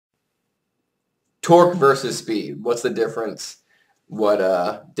Torque versus speed. What's the difference?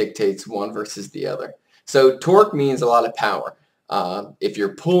 What dictates one versus the other? So torque means a lot of power. If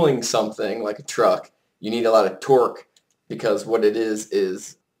you're pulling something like a truck, you need a lot of torque because what it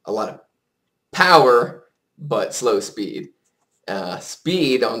is a lot of power but slow speed.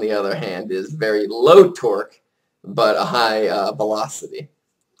 Speed, on the other hand, is very low torque but a high velocity.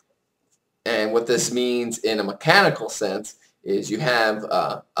 And what this means in a mechanical sense is you have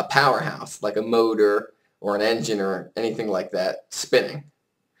a powerhouse, like a motor or an engine or anything like that, spinning.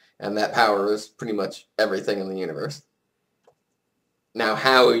 And that power is pretty much everything in the universe. Now,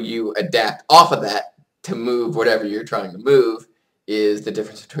 how you adapt off of that to move whatever you're trying to move is the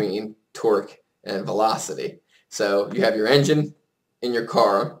difference between torque and velocity. So you have your engine in your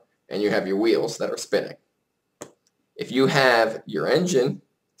car, and you have your wheels that are spinning. If you have your engine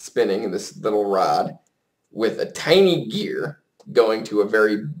spinning in this little rod with a tiny gear going to a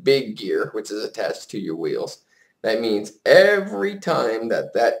very big gear, which is attached to your wheels, that means every time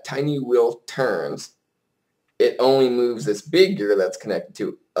that that tiny wheel turns, it only moves this big gear that's connected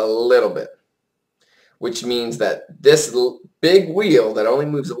to a little bit, which means that this big wheel that only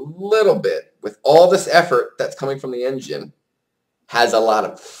moves a little bit, with all this effort that's coming from the engine, has a lot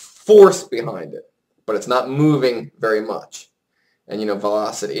of force behind it, but it's not moving very much. And you know,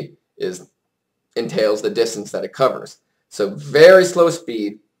 velocity entails the distance that it covers. So very slow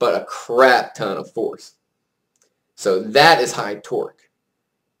speed, but a crap ton of force. So that is high torque.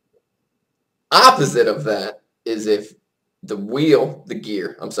 Opposite of that is if the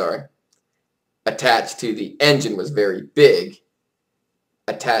gear attached to the engine was very big,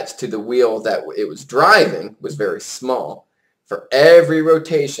 attached to the wheel that it was driving was very small. For every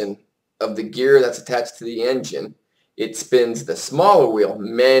rotation of the gear that's attached to the engine, it spins the smaller wheel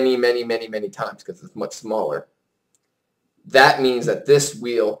many, many, many, many times because it's much smaller. That means that this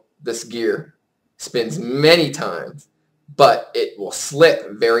gear, spins many times, but it will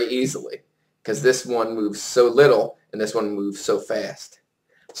slip very easily because this one moves so little and this one moves so fast.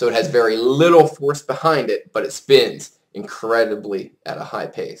 So it has very little force behind it, but it spins incredibly at a high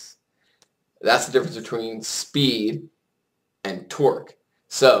pace. That's the difference between speed and torque.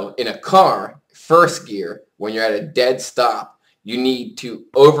 So in a car, first gear, when you're at a dead stop, you need to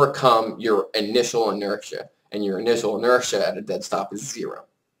overcome your initial inertia. And your initial inertia at a dead stop is 0.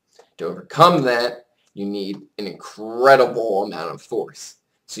 To overcome that, you need an incredible amount of force.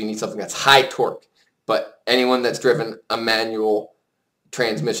 So you need something that's high torque. But anyone that's driven a manual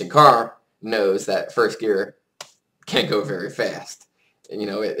transmission car knows that first gear can't go very fast. And you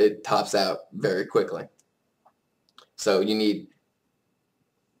know, it tops out very quickly. So you need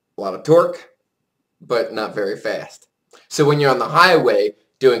a lot of torque, but not very fast. So when you're on the highway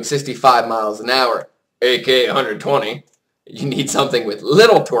doing 65 miles an hour, aka 120, you need something with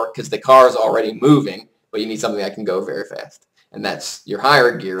little torque because the car is already moving, but you need something that can go very fast. And that's your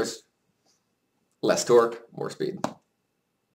higher gears, less torque, more speed.